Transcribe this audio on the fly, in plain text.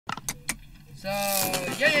So,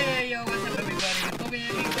 yo, what's up everybody?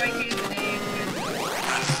 PaulNguyenGaming right here today with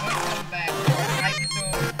welcome back to our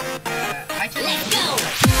episode. Let's go!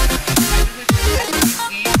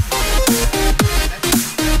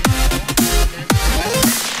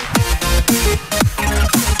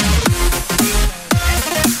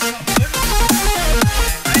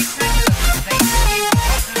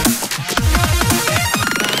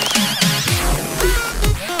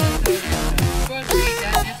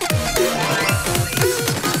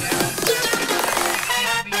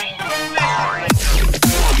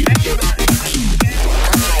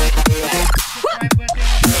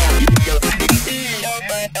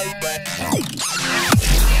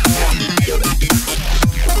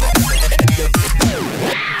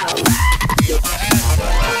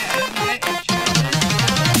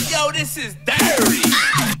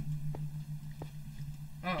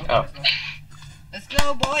 Let's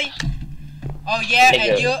go, boy. Oh yeah,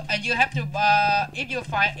 and you have to if you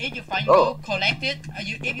find gold, collect it.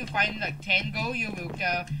 If you find like 10 gold, you will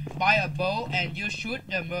buy a bow and you shoot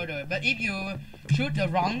the murderer. But if you shoot the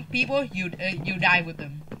wrong people, you die with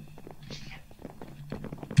them.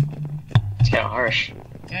 It's kind of harsh.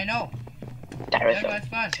 I know. That's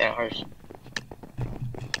fun. It's kind of harsh.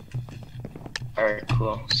 Alright,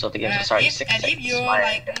 cool. So the game starts in 6 seconds. And if you're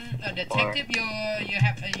like a detective, you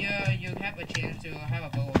have a chance to have a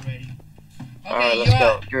bow already. Okay, alright, let's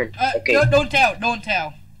go. Okay. No, don't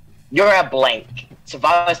tell. You're at blank.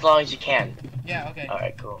 Survive as long as you can. Yeah. Okay.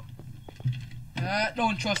 Alright, cool.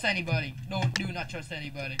 Don't trust anybody. Do not trust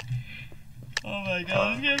anybody. Oh my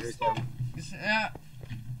god, this game's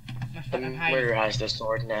the murderer has the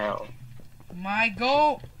sword now. My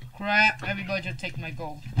gold. Crap! Everybody just take my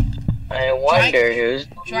gold. I wonder who's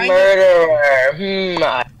the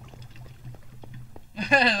murderer.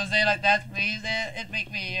 Don't say like that, please. It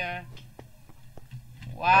make me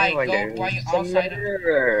Why go? Why you outside?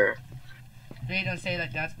 Please don't say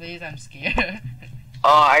like that, please. I'm scared.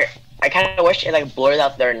 Oh, I kind of wish it like blurs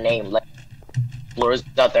out their name, like blurs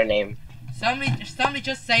out their name. Somebody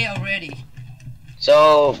just say already.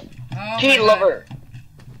 So, Kitty Lover.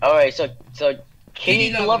 All right, so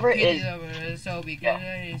Kitty Lover is. So because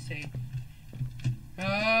I say,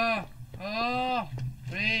 oh,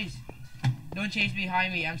 please, don't chase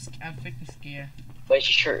behind me. I'm freaking scared. But is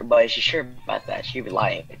she sure about that? She'd be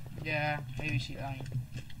lying. Yeah, maybe she's lying.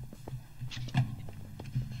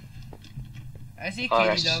 I see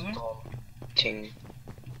Kitty Lover.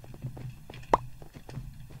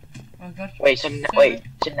 Oh god. Wait, so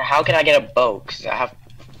how can I get a bow? Cause I have.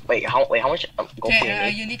 Wait, how much gold do you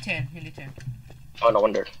need? You need 10. You need 10. Oh, no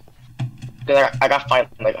wonder. Cause I got 5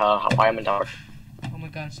 like fireman tower. Oh my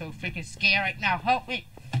god, I'm so freaking scared right now. Help me.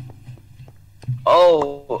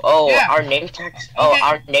 Oh, yeah. Our name tags. Okay.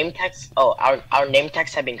 Our name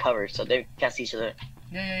tags have been covered, so they can't see each other.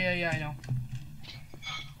 Yeah, I know.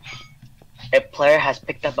 A player has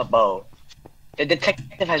picked up a bow. The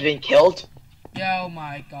detective has been killed. Yeah, oh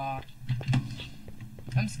my god.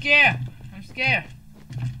 I'm scared.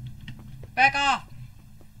 Back off.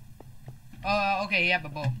 Oh, okay, he have a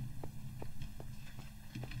bow.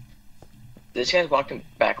 This guy's walking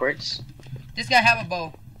backwards. This guy have a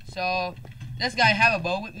bow. So, this guy have a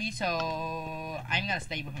bow with me, so I'm gonna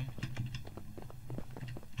stay with him.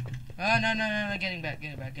 Oh, no, getting back.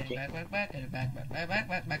 Get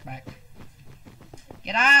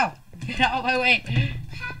out of my way.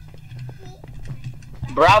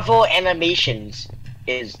 Bravo Animations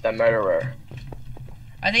is the murderer.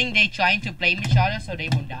 I think they trying to blame each other so they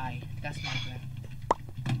won't die. That's my plan.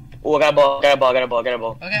 Oh, I got a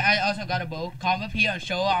bow. Okay, I also got a bow. Come up here and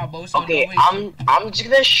show our bow. So okay, I'm just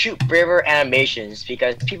gonna shoot Braver Animations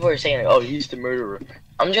because people are saying like, oh, he's the murderer.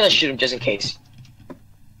 I'm just gonna shoot him just in case.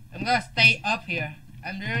 I'm gonna stay up here.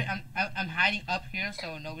 I'm hiding up here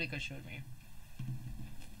so nobody can shoot me.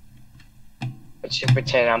 Let's just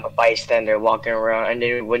pretend I'm a bystander walking around, and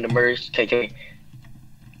then when the murderers take me,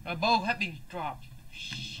 a bow has been dropped.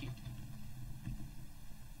 Shit.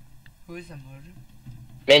 Who is the murderer?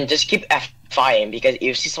 Man, just keep F5ing because if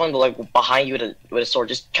you see someone like behind you with a sword,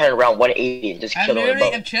 just turn around 180 and just kill them with a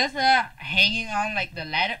bow. I'm just hanging on like the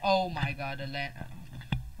ladder. Oh my god, the ladder.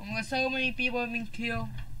 Oh my god, so many people have been killed.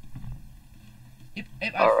 If I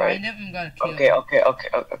find them, I'm gonna kill them.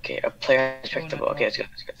 Okay. A player is respectable. Okay, it's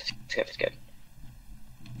good.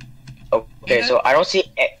 Okay, so I don't see.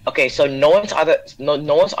 Okay, so no one's on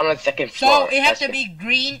the second floor. So it has to be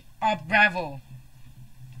green or Bravo,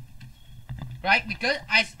 right? Because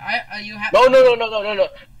you have. No.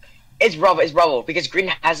 It's Bravo because green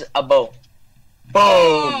has a bow. Boom.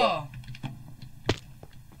 Oh.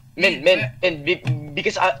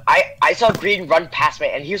 Because I saw Green run past me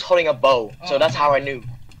and he was holding a bow, so that's how I knew.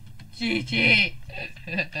 GG.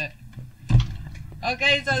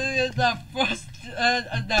 Okay, so this is the first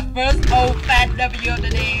old fat W of the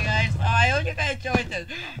day, guys. So I hope you guys enjoyed this.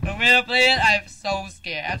 The way I play it, I'm so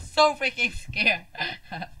scared. I'm so freaking scared.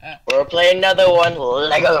 We're playing another one.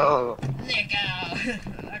 Lego.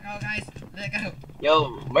 Lego, guys. Lego. Yo,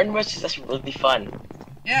 Murder Mysteries, that's really fun.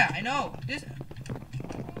 Yeah, I know.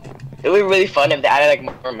 It would be really fun if they added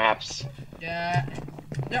like more maps. Yeah,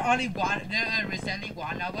 there only one. There are recently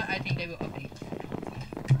one now, but I think they will update.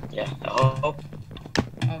 Yeah, I hope.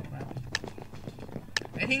 Oh crap!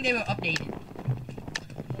 I think they will update it.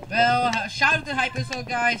 Well, shout out to HYPIXEL,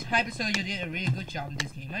 guys. HYPIXEL, you did a really good job in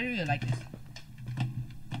this game. I really like this.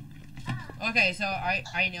 Okay, so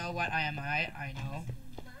I know what I am. I know.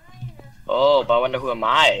 Oh, but I wonder who am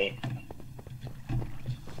I?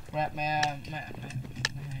 Crap, man.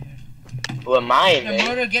 Who am I? The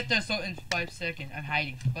murderer get the sword in 5 seconds. I'm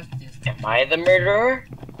hiding. What's this? Am I the murderer?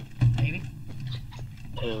 Maybe.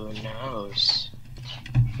 Who knows?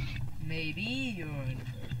 Maybe you're the murderer.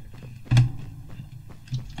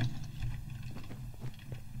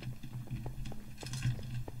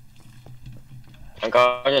 I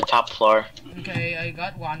got to the top floor. Okay, I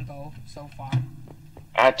got 1 gold so far.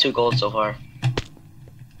 I had 2 gold so far.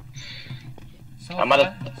 I'm on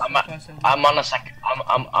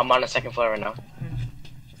the second floor right now.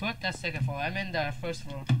 First, that's second floor. I'm in the first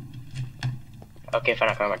floor. Okay, fine.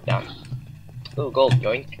 I'm coming back down. Ooh, gold,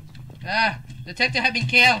 yoink. Ah, detective have been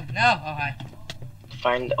killed. No, oh hi.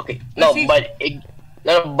 Find. Okay, no, but it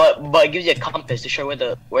it gives you a compass to show where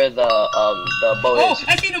the bow is. Oh,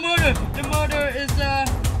 I see the murder. The murder is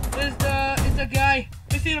the guy.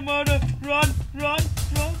 I see the murder. Run.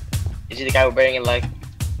 Is he the guy we're wearing in like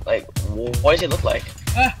what does he look like?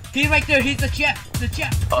 He right there. He's the chef. The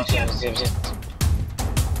chef. Oh, shit.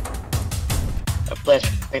 Let's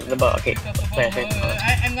pick the bow. Okay.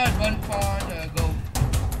 I'm gonna run for the gold.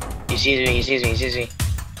 He sees me.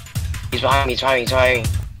 He's behind me. That's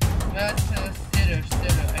Sitter.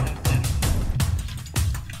 I know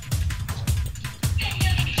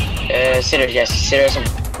Sitter. Sitter, yes. Sitter.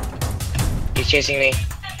 He's chasing me.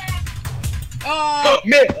 Oh!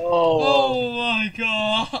 Man! Oh my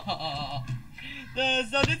god!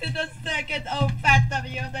 So this is the second fat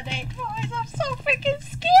W of the day. Guys, I'm so freaking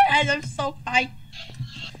scared. I'm so hyped.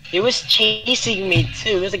 He was chasing me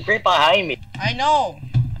too. There's a grip behind me. I know.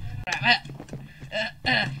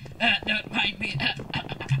 Don't mind me.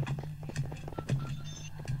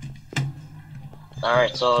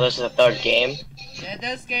 Alright, so this is the 3rd game. Yeah,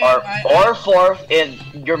 this game. Or 4th is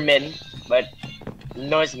your min, but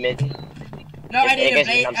no, it's min. No, I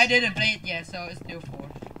didn't play it yet, so it's still 4.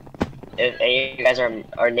 If any of you guys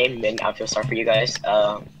are named min, I feel sorry for you guys.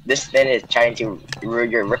 This min is trying to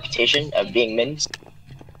ruin your reputation of being mins.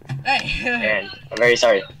 Hey. And I'm very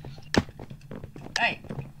sorry. Hey.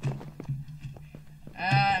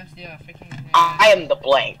 I'm still a freaking. I am the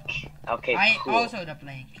blank. Okay. Cool. Also the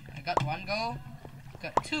blank. I got 1 goal.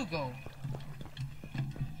 Got 2 goals.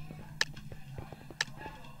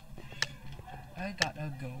 I got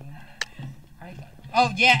a goal. Oh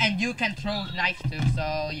yeah, and you can throw knife too.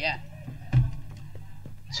 So yeah.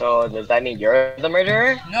 So does that mean you're the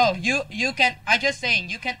murderer? No, you can. I just saying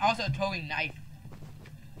you can also throwing knife.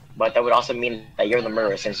 But that would also mean that you're the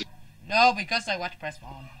murderer since you. No, because I watch press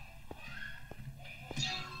on.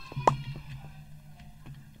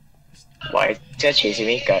 Why? Just chasing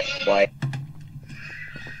me? God, why?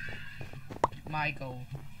 My goal.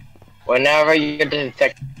 Whenever you're the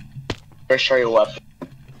detective, first show your weapon.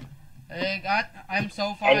 I'm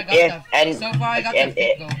so far. I got 5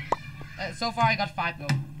 goal. So far I got 5 goal.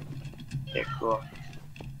 Yeah, cool.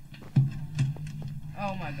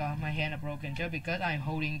 Oh my god, my hand are broken just because I'm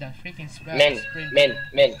holding the freaking sprint.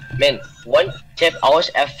 Min. One tip: always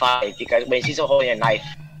F5 because when you see someone holding a knife,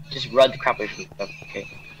 just run the crap away from them. Okay.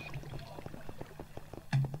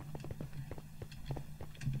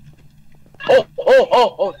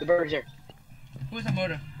 Oh! The murder's here. Who's the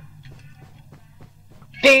murderer?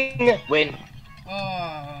 Ding! Win.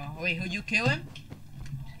 Oh, wait, who you kill him?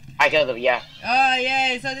 I killed him, yeah. Oh,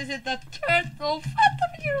 yeah, so this is the 3rd of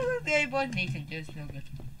the day, boy. Nathan, just no good.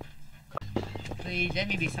 Please, let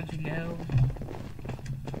me be something else.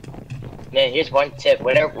 Man, here's one tip.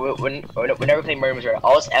 Whenever we play Murder Mystery,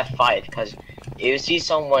 always F5, because if you see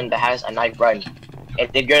someone that has a knife run, and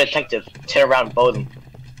if you're a detective, turn around, bow them.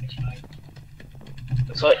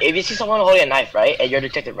 So if you see someone holding a knife, right, and you're a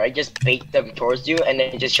detective, right, just bait them towards you, and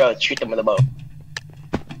then just shoot them with a bow.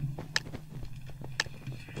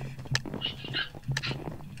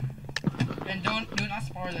 And do not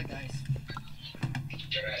spoil spoiler, guys.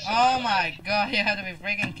 Oh my god, you have to be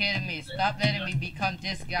freaking kidding me. Stop letting me become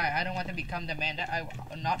this guy. I don't want to become the man that I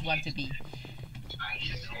not want to be.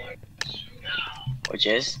 Which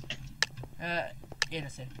is?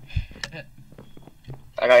 Innocent.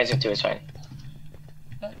 I got innocent too, it's fine.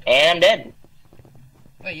 What? And I'm dead.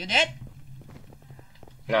 Wait, you dead?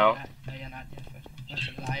 No. No, you're not dead. What's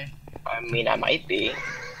a liar? I mean, I might be.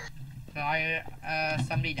 Liar,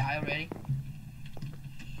 somebody died already.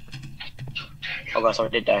 Oh god,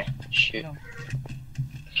 someone did die. Shoot. No.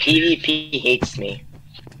 PvP hates me.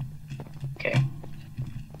 Okay.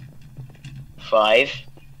 5.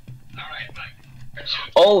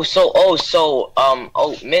 Oh,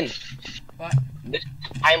 Min. What? This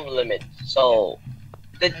time limit. So,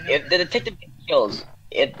 if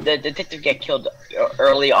the detective get killed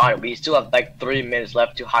early on, we still have like 3 minutes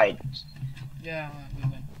left to hide. Yeah, we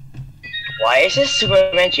win. Why is this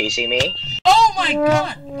Superman chasing me? Oh my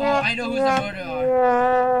god! Oh, I know who's the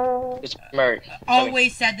murderer. It's murder.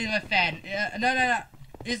 Always said to my fan. No.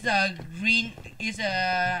 It's a green. It's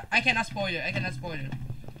a. I cannot spoil it.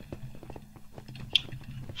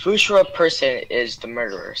 Futura person is the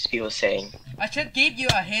murderer, people saying. I should give you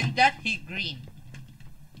a hint that he green.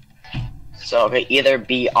 So it could either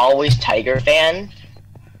be always Tiger fan,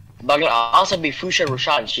 but it could also be Fuchsia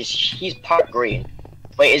Roshan. He's part green.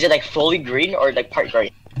 Wait, is it like fully green or like part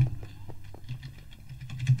green?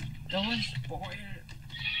 Don't spoil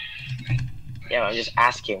it. Yeah, I'm just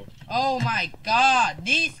asking. Oh my god,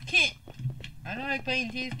 these kids! I don't like playing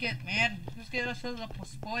these kids, man. These kids are such a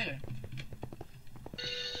spoiler.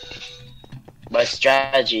 But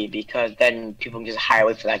strategy, because then people can just hire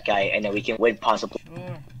away for that guy and then we can win possibly.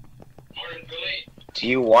 Sure. Do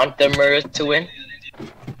you want the murder to win?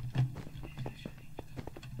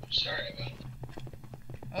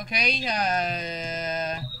 Okay,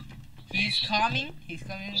 he's coming.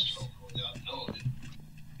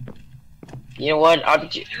 You know what?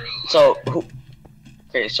 So who?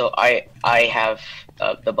 Okay, so I have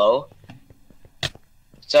the bow.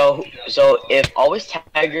 So if always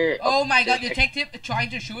Tiger. Oh my god, detective trying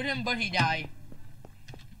to shoot him, but he died.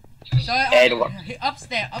 So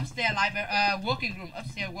upstairs, library, working room,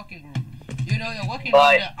 upstairs working room. You know the working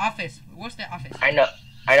room, the office. What's the office? I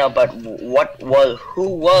know, but who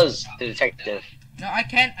was the detective? No, I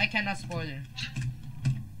cannot spoil it.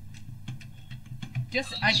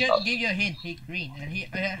 I just give you a hint. He green, and he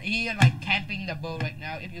like camping the bow right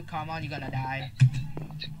now. If you come on, you're gonna die.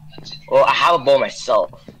 Well, I have a bow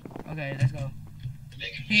myself. Okay, let's go.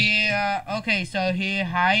 Okay, so he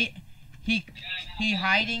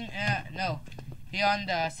hiding. No, he on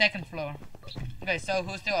the second floor. Okay, so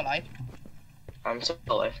who's still alive? I'm still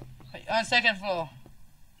alive. On second floor.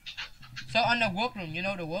 So on the workroom, you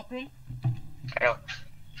know the workroom? I know.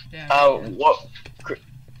 Yeah.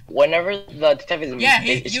 Whenever the detective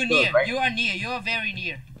is you near. Right? You are near. You are very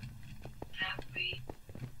near.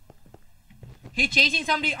 He chasing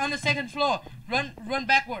somebody on the second floor. Run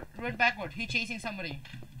backward. He chasing somebody.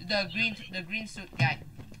 The green suit guy.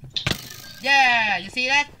 Yeah, you see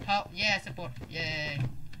that? Oh, yeah, support. Yeah.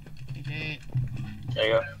 Okay. There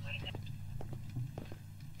you go.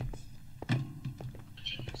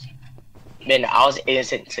 Then I was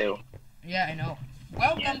innocent too. Yeah, I know.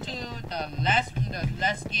 Welcome to the last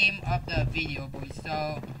game of the video, boys.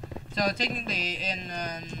 So technically in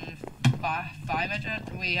 5 matches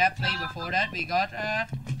we have played before that, we got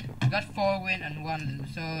 4 win and 1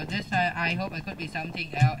 lose. So this time I hope it could be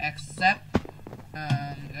something else except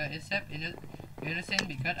innocent,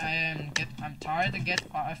 because I'm tired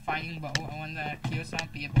of finding bow. I wanna kill some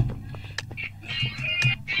people.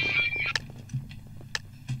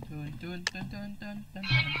 Oh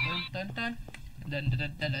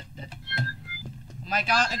my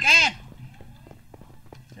god, again!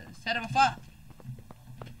 Son of a fuck!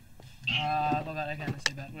 I forgot I can't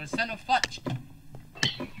say that. We're son of fudge!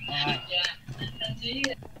 Alright.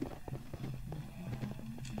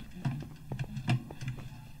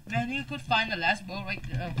 Man, you could find the last goal right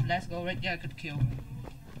there, I could kill him.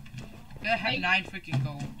 I have 9 freaking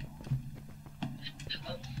gold.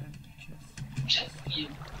 Just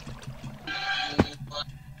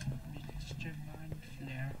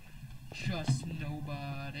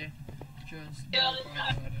nobody.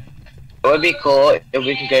 It would be cool if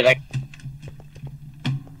we could get like.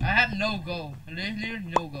 I have no goal. Literally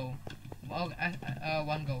no goal. Well,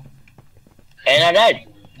 1 goal. And I died.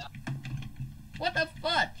 What the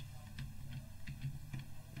fuck?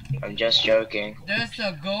 I'm just joking. There's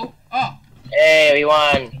a goal. Oh. Hey, we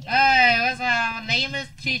won. Hey, what's up? My name is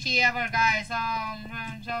Chichi ever, guys.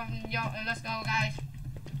 Yo, let's go, guys.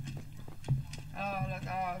 Oh, let's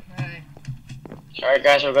go. Hey. Alright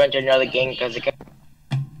guys, we're going to another game because it can...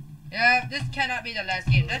 Yeah, this cannot be the last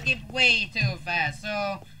game. That game way too fast.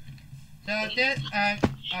 So this oh crap, so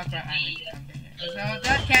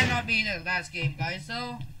that cannot be the last game, guys.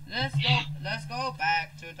 So let's go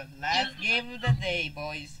back to the last game of the day,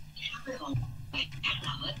 boys.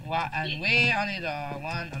 Wow, and we only the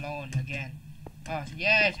one alone again. Oh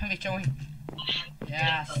yeah, tell me join.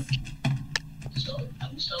 Yes.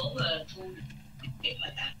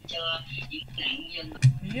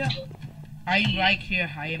 Yeah. I'm right here.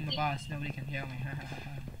 I am the boss. Nobody can hear me.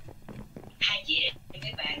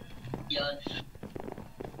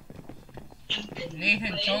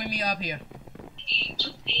 Nathan, join me up here.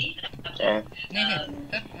 Yeah. Nathan,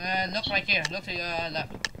 look right here. Look to your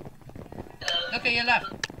left. Look at your left.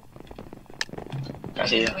 I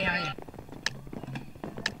see you. Look behind you.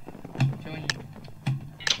 Join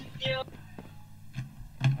you.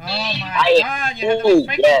 Oh my god, you have to be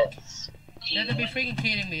freaking. Yes. You have to be freaking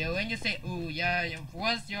kidding me. When you say ooh, yeah,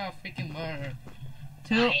 what's your freaking murder?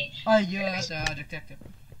 Two, oh, you're the detective.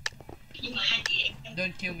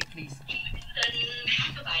 Don't kill me, please.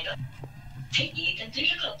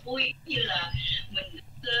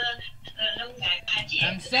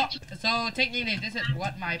 So technically this is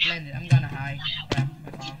what my plan is. I'm gonna hide. Crap,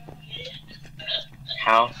 I fall.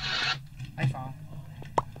 How? I fall.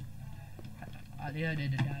 I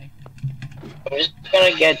did die. I'm just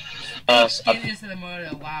gonna get Steve is the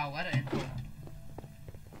murderer. Wow, what an info.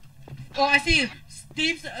 Oh, I see you.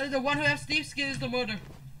 Steve's the one who has Steve's skin is the murderer.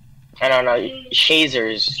 I don't know,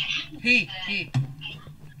 Shazers. He.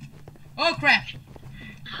 Oh crap!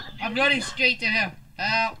 I'm running straight to him.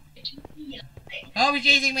 Help! Oh, he's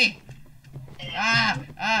chasing me!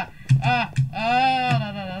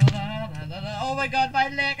 Oh my god, my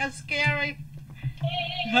leg is scary!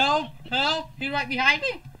 Help! He's right behind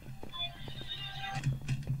me!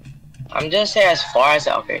 I'm just saying as far as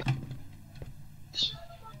okay.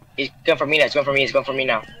 He's going for me now, he's going for me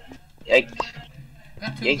now. Like,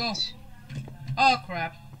 got to go. Oh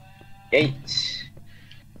crap. Yates.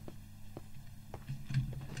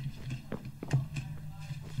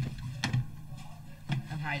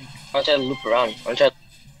 I'm hiding. I'm trying to loop around.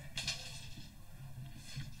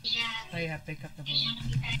 They have picked up the balloon.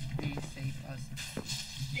 Please save us.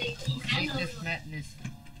 Save this madness.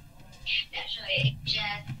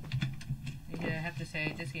 I have to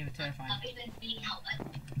say, this game is terrifying.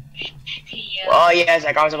 Oh yes,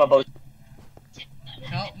 I got myself a boat.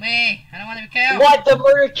 Help me! I don't want to be killed! What? The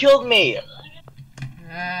murder killed me!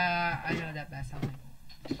 I know that bad something.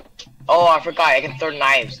 Oh, I forgot, I can throw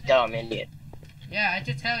knives. Dumb idiot. Yeah, I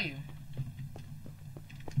just tell you.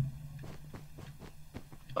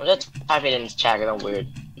 I'm just typing in this chat because I'm weird.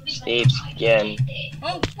 Steve skin.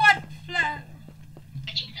 Oh, what? Black.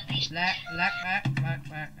 I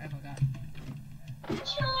forgot. I'm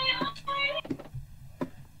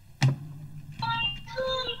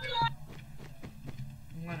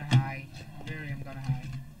gonna hide. Really, I'm gonna hide.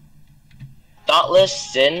 Thoughtless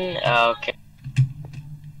sin. Okay.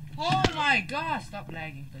 Oh my god! Stop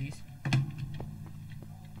lagging, please. I'm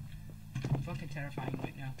fucking terrifying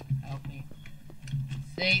right now. Help me.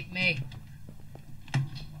 Save me.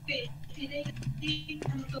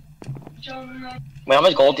 Wait, how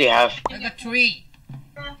much gold do you have? I got 3.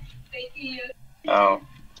 Oh.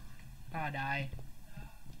 Oh, die.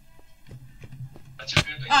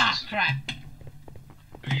 Ah, crap.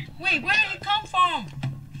 Wait, where did he come from?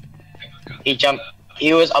 He jumped.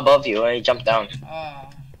 He was above you and he jumped down. Oh.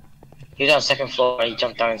 He was on the second floor and he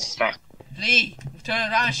jumped down and smacked. Please,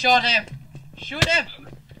 turn around and shoot him. Shoot him.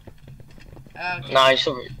 Okay. Nah, he's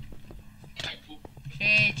super.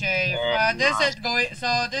 This is going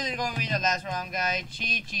to be the last round, guys.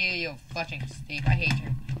 Chi, you fucking Steve. I hate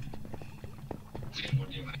you.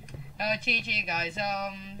 Chi, guys.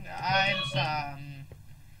 I'm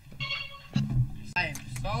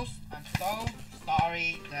so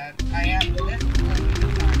sorry that I have this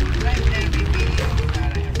every video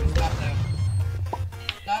that I have to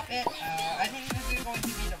stop it. I think this is going to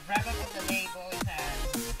be the wrap up of the day, boys.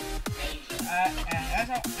 And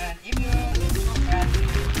if you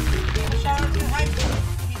shout out to HYPIXEL,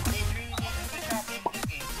 he's really did a good job in this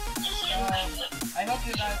game. So I hope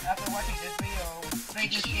you guys, after watching this video, play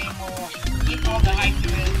this game or keep all the hype to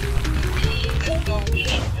it. Just go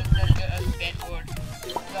just bad word.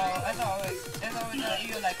 So as always, if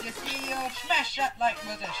you like this video, smash that like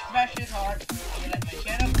button, smash it hard. If you like my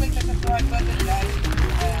channel, click the subscribe button, guys.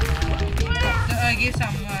 Give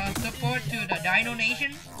some support to the Dino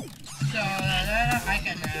Nation. So I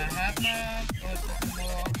can have more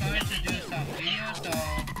courage to do some videos.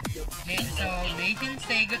 So Nathan,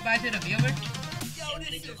 say goodbye to the viewers.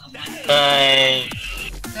 Bye.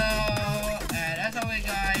 So, that's all we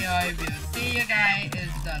got. I will see you guys in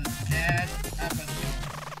the next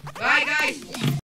episode. Bye, guys.